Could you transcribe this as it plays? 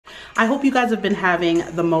I hope you guys have been having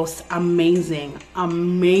the most amazing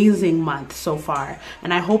month so far,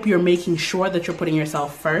 and I hope you're making sure that you're putting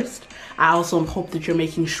yourself first. I also hope that you're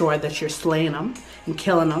making sure that you're slaying them and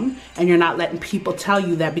killing them, and you're not letting people tell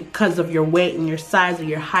you that because of your weight and your size and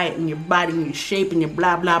your height and your body and your shape and your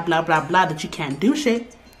blah blah blah blah blah that you can't do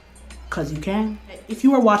shit, because you can. If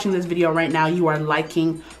you are watching this video right now, you are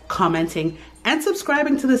liking, commenting, and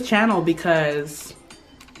subscribing to this channel because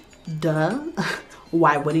duh.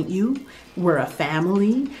 Why wouldn't you? We're a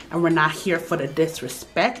family and we're not here for the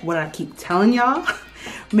disrespect. What I keep telling y'all.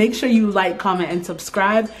 Make sure you like, comment, and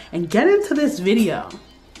subscribe and get into this video.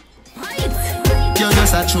 You're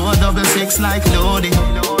just a true double six like loading.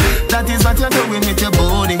 That is what you're doing with your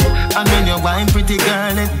body. And when you're wine pretty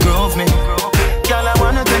girl, it drove me. Girl, I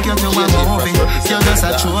wanna take you to a movie. You're just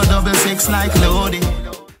a true double six like loading.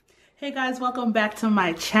 Hey guys, welcome back to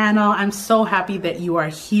my channel. I'm so happy that you are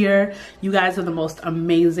here. You guys are the most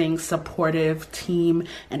amazing, supportive team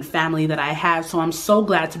and family that I have. So I'm so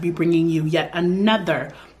glad to be bringing you yet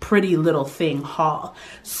another Pretty Little Thing haul.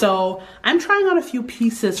 So I'm trying out a few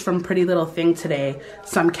pieces from Pretty Little Thing today.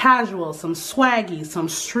 Some casual, some swaggy, some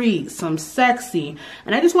street, some sexy.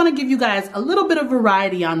 And I just want to give you guys a little bit of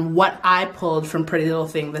variety on what I pulled from Pretty Little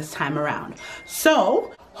Thing this time around.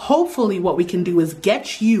 So hopefully what we can do is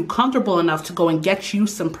get you comfortable enough to go and get you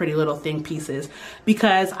some Pretty Little Thing pieces,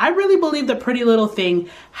 because I really believe that Pretty Little Thing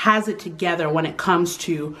has it together when it comes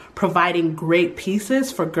to providing great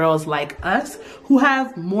pieces for girls like us who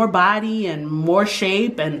have more body and more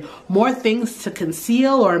shape and more things to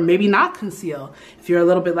conceal or maybe not conceal. If you're a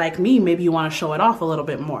little bit like me, maybe you want to show it off a little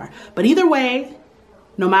bit more. But either way,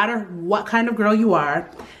 no matter what kind of girl you are,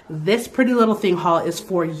 this Pretty Little Thing haul is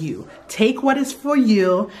for you. Take what is for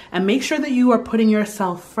you and make sure that you are putting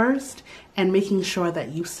yourself first and making sure that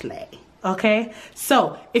you slay. Okay?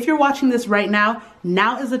 So if you're watching this right now,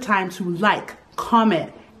 now is the time to like,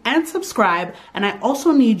 comment, and subscribe. And I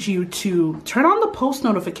also need you to turn on the post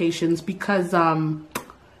notifications because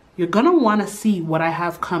you're gonna want to see what I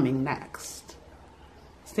have coming next.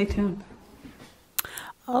 Stay tuned.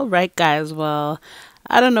 All right, guys. Well,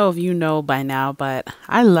 I don't know if you know by now, but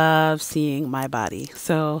I love seeing my body.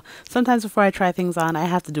 So sometimes before I try things on, I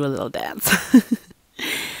have to do a little dance.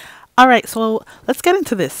 All right, so let's get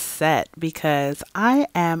into this set because I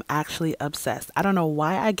am actually obsessed. I don't know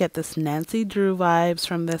why I get this Nancy Drew vibes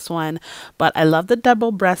from this one, but I love the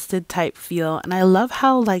double-breasted type feel, and I love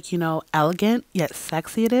how, like, you know, elegant yet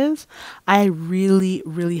sexy it is. I really,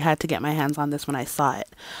 really had to get my hands on this when I saw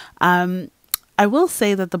it. I will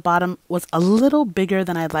say that the bottom was a little bigger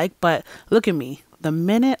than I'd like, but look at me. The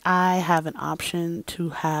minute I have an option to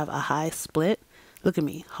have a high split, look at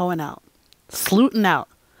me, hoeing out, slooting out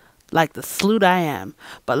like the sloot I am.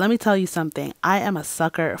 But let me tell you something. I am a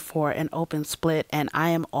sucker for an open split, and I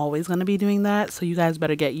am always going to be doing that, so you guys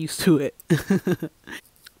better get used to it.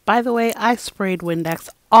 By the way, I sprayed Windex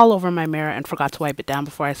all over my mirror and forgot to wipe it down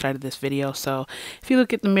before I started this video. So if you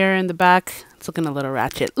look at the mirror in the back, it's looking a little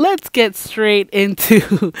ratchet. Let's get straight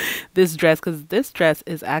into this dress because this dress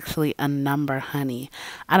is actually a number, honey.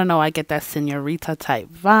 I don't know. I get that senorita type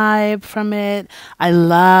vibe from it. I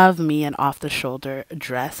love me an off the shoulder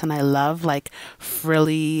dress, and I love like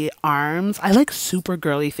frilly arms. I like super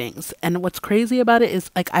girly things. And what's crazy about it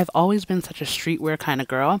is like I've always been such a streetwear kind of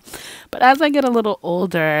girl. But as I get a little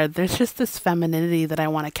older, there's just this femininity that I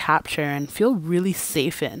want to capture and feel really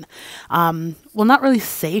safe in. Well, not really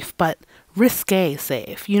safe, but risque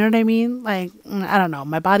safe. You know what I mean? Like, I don't know.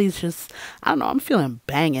 My body's just, I don't know. I'm feeling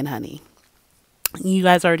banging, honey. You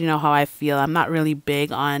guys already know how I feel. I'm not really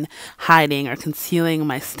big on hiding or concealing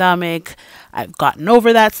my stomach. I've gotten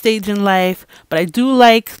over that stage in life, but I do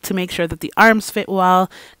like to make sure that the arms fit well,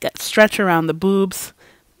 get stretch around the boobs.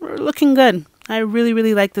 We're looking good. I really,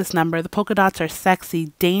 really like this number. The polka dots are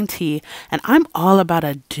sexy, dainty, and I'm all about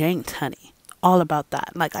a daint, honey. All about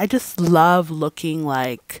that. Like, I just love looking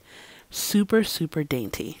like super, super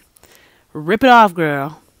dainty. Rip it off,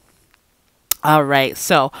 girl. All right.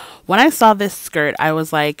 So when I saw this skirt, I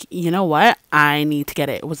was like, you know what? I need to get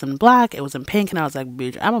it. It was in black. It was in pink. And I was like,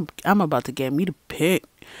 bitch, I'm about to get me the pink.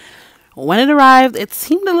 When it arrived, it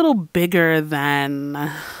seemed a little bigger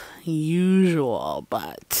than usual,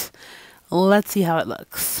 but let's see how it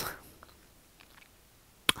looks.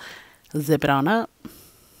 Zip it on up.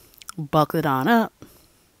 Buckle it on up.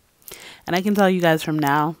 And I can tell you guys from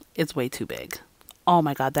now, it's way too big. Oh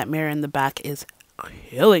my God, that mirror in the back is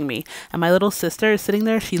killing me. And my little sister is sitting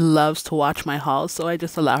there. She loves to watch my hauls, so I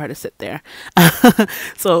just allow her to sit there.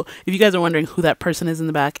 So if you guys are wondering who that person is in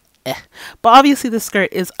the back, But obviously this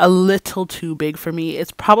skirt is a little too big for me.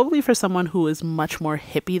 It's probably for someone who is much more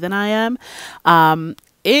hippie than I am.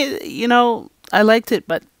 It, you know, I liked it,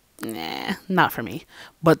 but nah, not for me.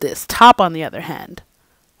 But this top, on the other hand,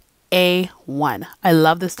 A1. I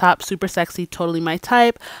love this top, super sexy, totally my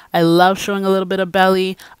type. I love showing a little bit of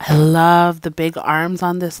belly. I love the big arms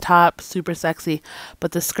on this top, super sexy.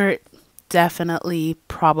 But the skirt, definitely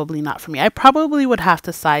probably not for me. I probably would have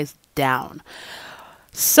to size down.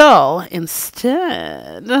 So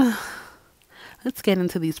instead, let's get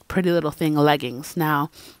into these pretty little thing leggings.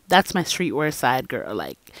 Now, that's my streetwear side, girl.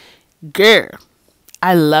 Like, girl,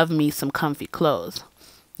 I love me some comfy clothes.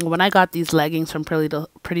 When I got these leggings from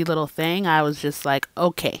Pretty Little Thing, I was just like,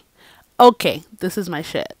 okay, this is my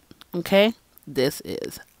shit. Okay, this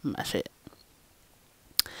is my shit.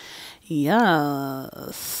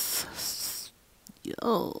 Yes.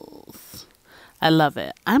 Yes. I love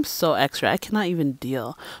it. I'm so extra. I cannot even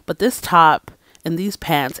deal. But this top and these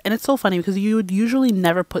pants, and it's so funny because you would usually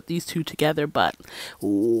never put these two together, but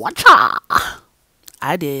watcha!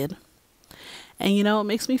 I did. And you know, it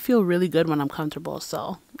makes me feel really good when I'm comfortable.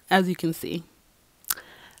 So, as you can see,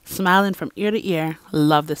 smiling from ear to ear.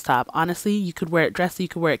 Love this top. Honestly, you could wear it dressy, you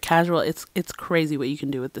could wear it casual. It's crazy what you can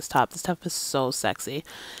do with this top. This top is so sexy.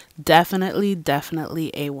 Definitely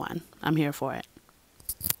A1. I'm here for it.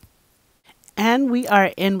 And we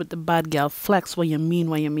are in with the bad girl flex. What you mean,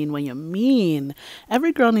 what you mean, what you mean.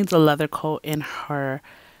 Every girl needs a leather coat in her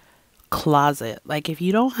closet. Like, if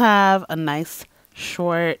you don't have a nice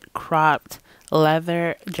short cropped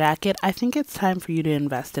leather jacket, I think it's time for you to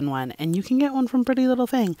invest in one, and you can get one from Pretty Little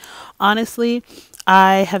Thing. Honestly,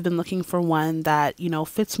 I have been looking for one that, you know,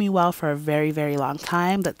 fits me well for a very, very long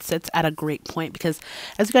time, that sits at a great point, because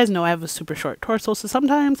as you guys know, I have a super short torso, so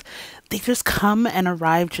sometimes they just come and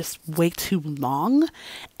arrive just way too long,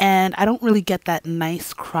 and I don't really get that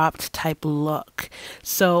nice cropped type look.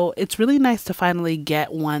 So it's really nice to finally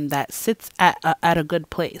get one that sits at a good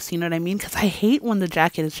place, you know what I mean? Because I hate when the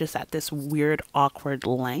jacket is just at this weird awkward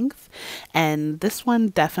length, and this one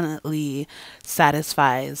definitely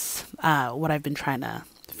satisfies what I've been trying to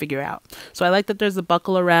figure out. So I like that there's a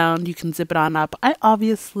buckle around, you can zip it on up. I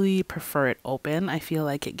obviously prefer it open. I feel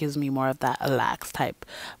like it gives me more of that lax type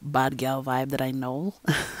bad gal vibe that I know.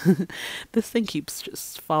 This thing keeps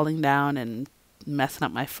just falling down and messing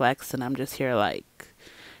up my flex, and I'm just here like,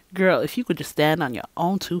 girl, if you could just stand on your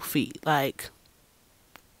own 2 feet, like,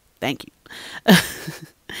 thank you.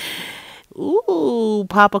 Ooh,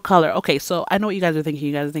 pop of color. Okay, so I know what you guys are thinking.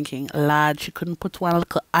 You guys are thinking, lad, she couldn't put one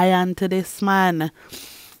little iron to this, man.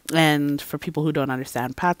 And for people who don't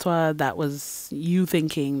understand patois, that was you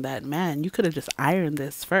thinking that, man, you could have just ironed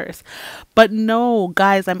this first. But no,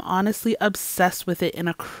 guys, I'm honestly obsessed with it in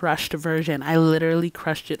a crushed version. I literally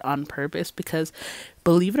crushed it on purpose because,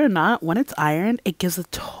 believe it or not, when it's ironed, it gives a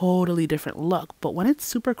totally different look. But when it's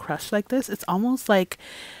super crushed like this, it's almost like,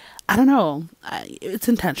 I don't know, it's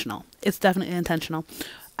intentional. It's definitely intentional.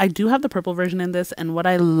 I do have the purple version in this, and what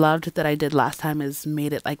I loved that I did last time is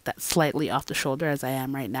made it like that slightly off the shoulder as I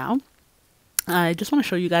am right now. I just want to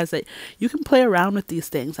show you guys that you can play around with these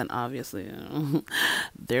things, and obviously,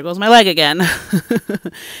 there goes my leg again.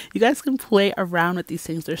 You guys can play around with these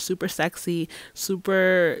things. They're super sexy,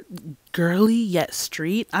 super girly, yet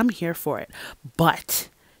street. I'm here for it. But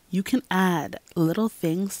you can add little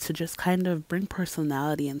things to just kind of bring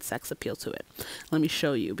personality and sex appeal to it. Let me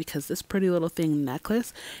show you, because this Pretty Little Thing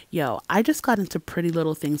necklace, yo, I just got into Pretty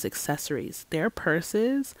Little Thing's accessories. Their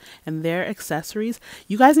purses and their accessories.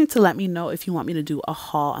 You guys need to let me know if you want me to do a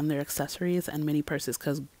haul on their accessories and mini purses,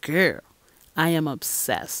 because girl, I am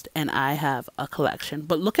obsessed and I have a collection.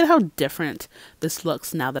 But look at how different this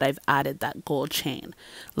looks now that I've added that gold chain.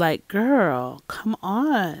 Like, girl, come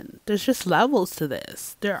on. There's just levels to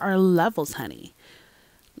this. There are levels, honey.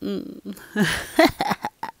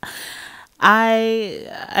 I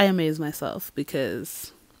amaze myself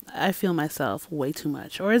because I feel myself way too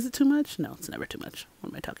much. Or is it too much? No, it's never too much. What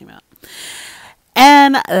am I talking about?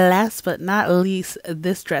 And last but not least,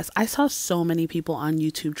 this dress. I saw so many people on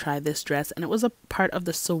YouTube try this dress, and it was a part of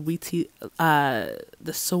the Sweetie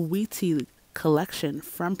collection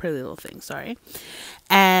from Pretty Little Thing, sorry.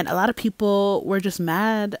 And a lot of people were just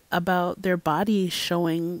mad about their body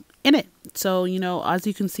showing in it. So, you know, as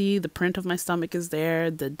you can see, the print of my stomach is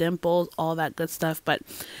there, the dimples, all that good stuff. But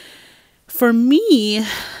for me,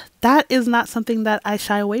 that is not something that I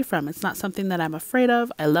shy away from. It's not something that I'm afraid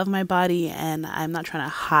of. I love my body, and I'm not trying to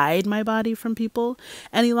hide my body from people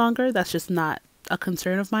any longer. That's just not a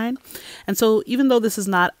concern of mine. And so even though this is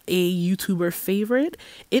not a YouTuber favorite,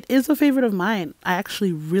 it is a favorite of mine. I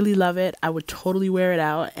actually really love it. I would totally wear it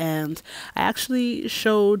out. And I actually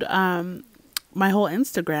showed my whole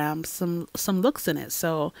Instagram some looks in it.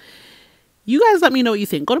 So You guys let me know what you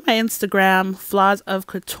think. Go to my Instagram, Flaws of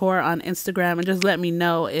Couture on Instagram, and just let me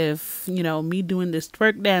know if, you know, me doing this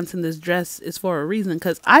twerk dance in this dress is for a reason.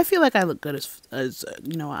 Because I feel like I look good as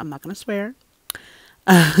you know, I'm not going to swear.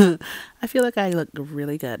 I feel like I look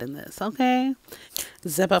really good in this, okay?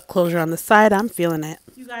 Zip up closure on the side. I'm feeling it.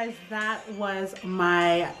 You guys, that was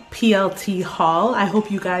my PLT haul. I hope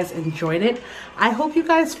you guys enjoyed it. I hope you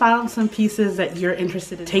guys found some pieces that you're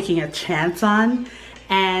interested in taking a chance on.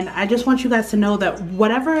 And I just want you guys to know that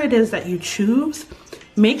whatever it is that you choose,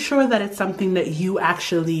 make sure that it's something that you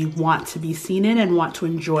actually want to be seen in and want to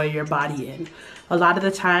enjoy your body in. A lot of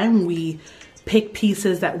the time we pick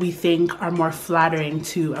pieces that we think are more flattering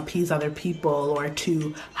to appease other people or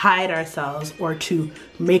to hide ourselves or to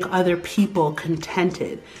make other people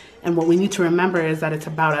contented. And what we need to remember is that it's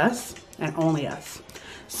about us and only us.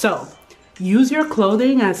 So use your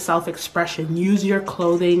clothing as self-expression. Use your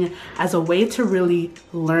clothing as a way to really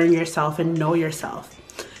learn yourself and know yourself.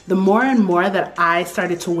 The more and more that I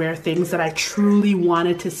started to wear things that I truly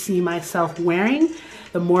wanted to see myself wearing,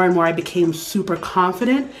 the more and more I became super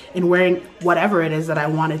confident in wearing whatever it is that I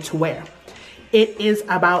wanted to wear. It is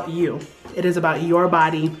about you. It is about your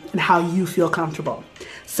body and how you feel comfortable.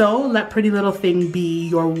 So let Pretty Little Thing be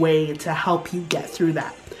your way to help you get through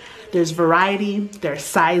that. There's variety, there's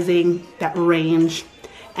sizing, that range,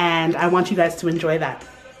 and I want you guys to enjoy that.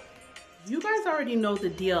 You guys already know the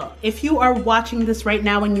deal. If you are watching this right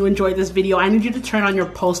now and you enjoyed this video, I need you to turn on your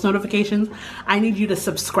post notifications. I need you to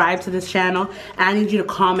subscribe to this channel, and I need you to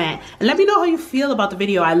comment and let me know how you feel about the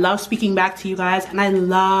video. I love speaking back to you guys, and I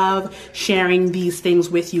love sharing these things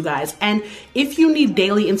with you guys. And if you need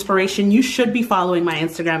daily inspiration, you should be following my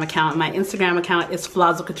Instagram account. My Instagram account is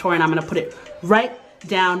Flaws of Couture, and I'm gonna put it right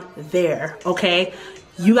down there, okay?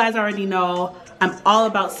 You guys already know I'm all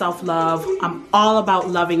about self-love. I'm all about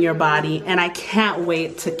loving your body, and I can't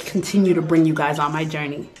wait to continue to bring you guys on my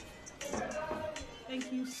journey.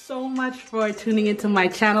 Thank you so much for tuning into my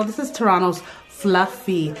channel. This is Toronto's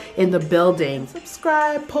Fluffy in the building.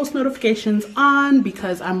 Subscribe, post notifications on,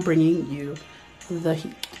 because I'm bringing you the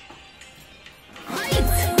heat.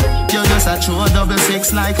 You're just a true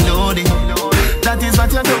 66 like loading. That is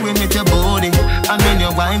what you're doing with your body. And when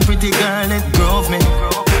you're wine, pretty girl, it drove me.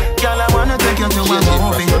 Girl, I wanna take you to a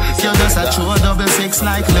movie. You're just a true 66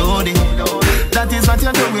 like loading. That is what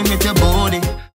you're doing with your body.